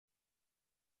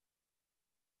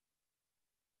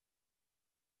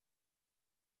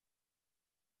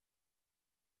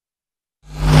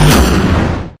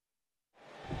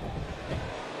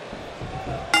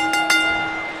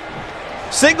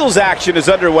Singles action is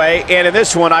underway, and in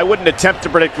this one, I wouldn't attempt to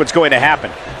predict what's going to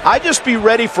happen. I'd just be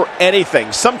ready for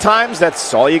anything. Sometimes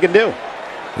that's all you can do.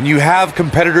 When you have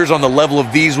competitors on the level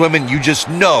of these women, you just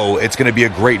know it's going to be a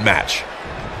great match.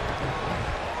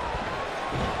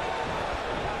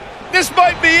 This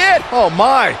might be it. Oh,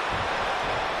 my.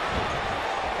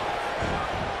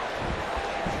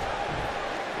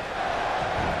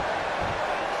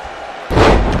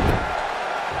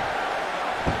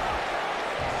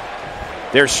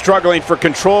 They're struggling for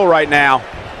control right now.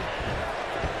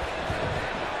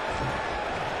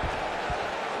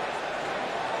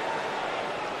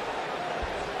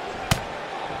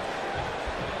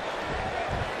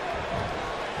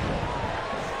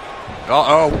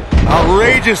 Uh-oh.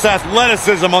 Outrageous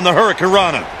athleticism on the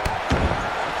Hurricanrana.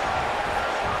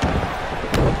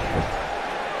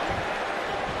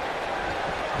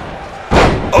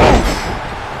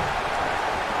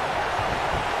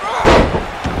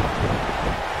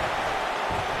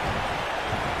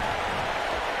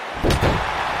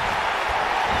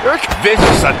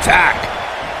 Vicious attack.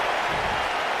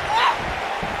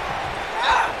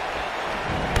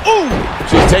 Ooh!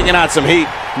 She's taking on some heat.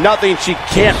 Nothing she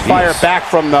can't fire back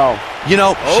from, though. You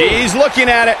know, she's looking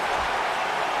at it.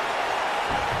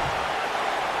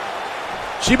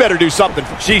 She better do something.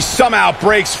 She somehow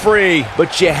breaks free.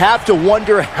 But you have to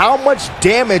wonder how much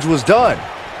damage was done.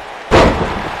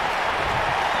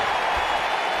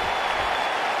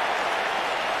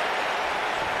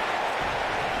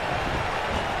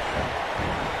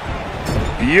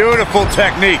 Beautiful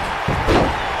technique.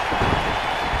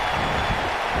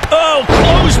 Oh,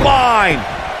 clothesline!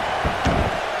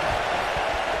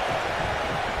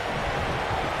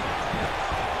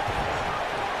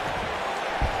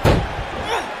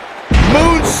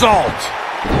 Moonsault.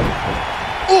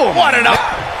 Oh, what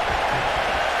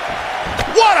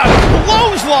a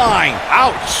clothesline!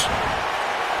 Ouch!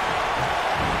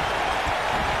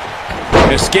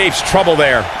 Escapes trouble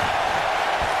there.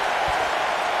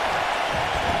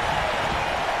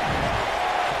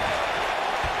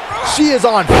 She is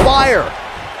on fire.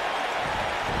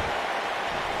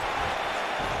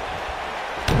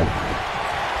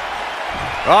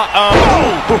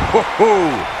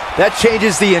 That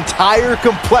changes the entire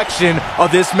complexion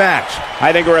of this match.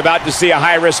 I think we're about to see a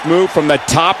high-risk move from the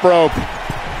top rope.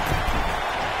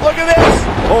 Look at this.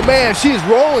 Oh, man, she's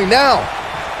rolling now.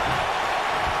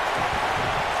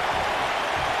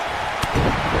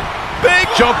 Big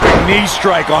jumping knee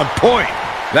strike on point.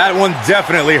 That one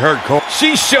definitely hurt Cole.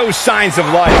 She shows signs of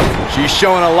life. She's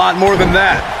showing a lot more than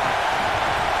that.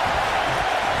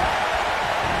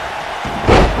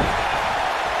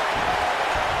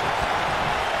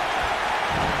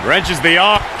 Wrenches the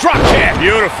arm. Drop kick.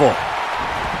 Beautiful.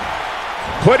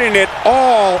 Putting it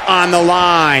all on the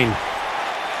line.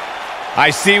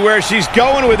 I see where she's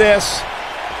going with this.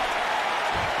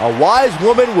 A wise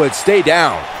woman would stay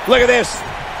down. Look at this.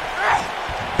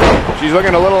 She's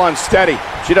looking a little unsteady.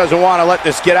 She doesn't want to let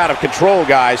this get out of control,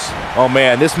 guys. Oh,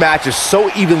 man, this match is so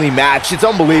evenly matched. It's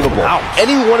unbelievable. Ouch.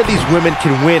 Any one of these women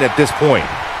can win at this point.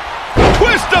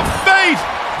 Twist of fate!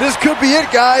 This could be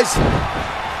it, guys.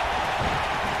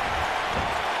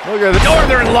 Look at the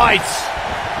Northern Lights.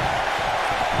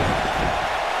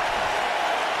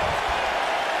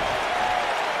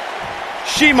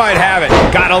 She might have it.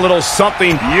 Got a little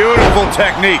something. Beautiful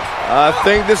technique. I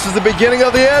think this is the beginning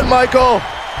of the end, Michael.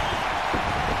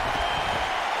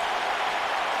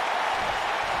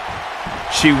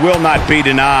 She will not be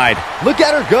denied. Look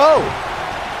at her go.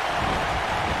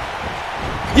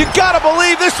 You gotta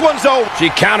believe this one's over. She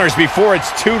counters before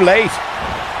it's too late.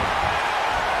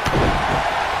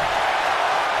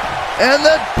 And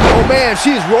then, oh man,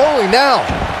 she's rolling now.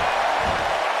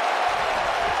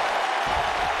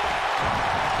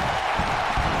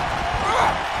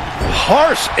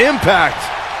 Harsh impact.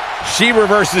 She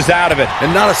reverses out of it.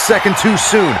 And not a second too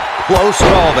soon. Close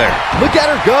call there. Look at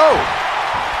her go.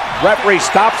 Referee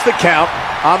stops the count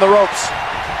on the ropes.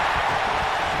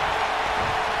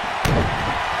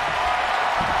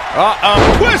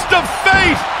 Twist of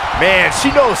fate! Man,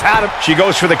 she knows how to... She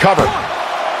goes for the cover. 1,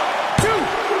 2,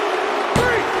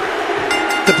 3.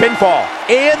 The pinfall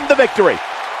and the victory.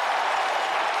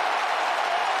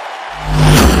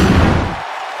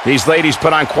 These ladies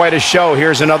put on quite a show.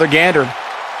 Here's another gander.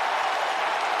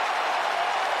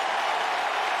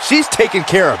 She's taking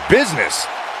care of business.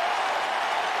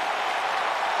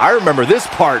 I remember this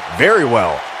part very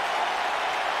well.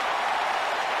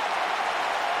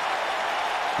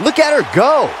 Look at her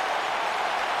go.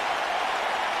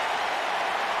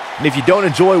 And if you don't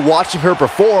enjoy watching her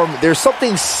perform, there's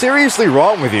something seriously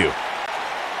wrong with you.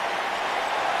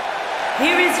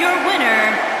 Here is your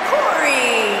winner,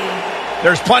 Corey.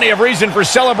 There's plenty of reason for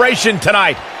celebration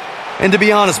tonight. And to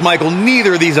be honest, Michael,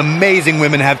 neither of these amazing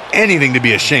women have anything to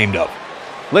be ashamed of.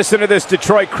 Listen to this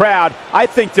Detroit crowd. I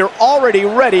think they're already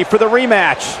ready for the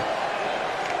rematch.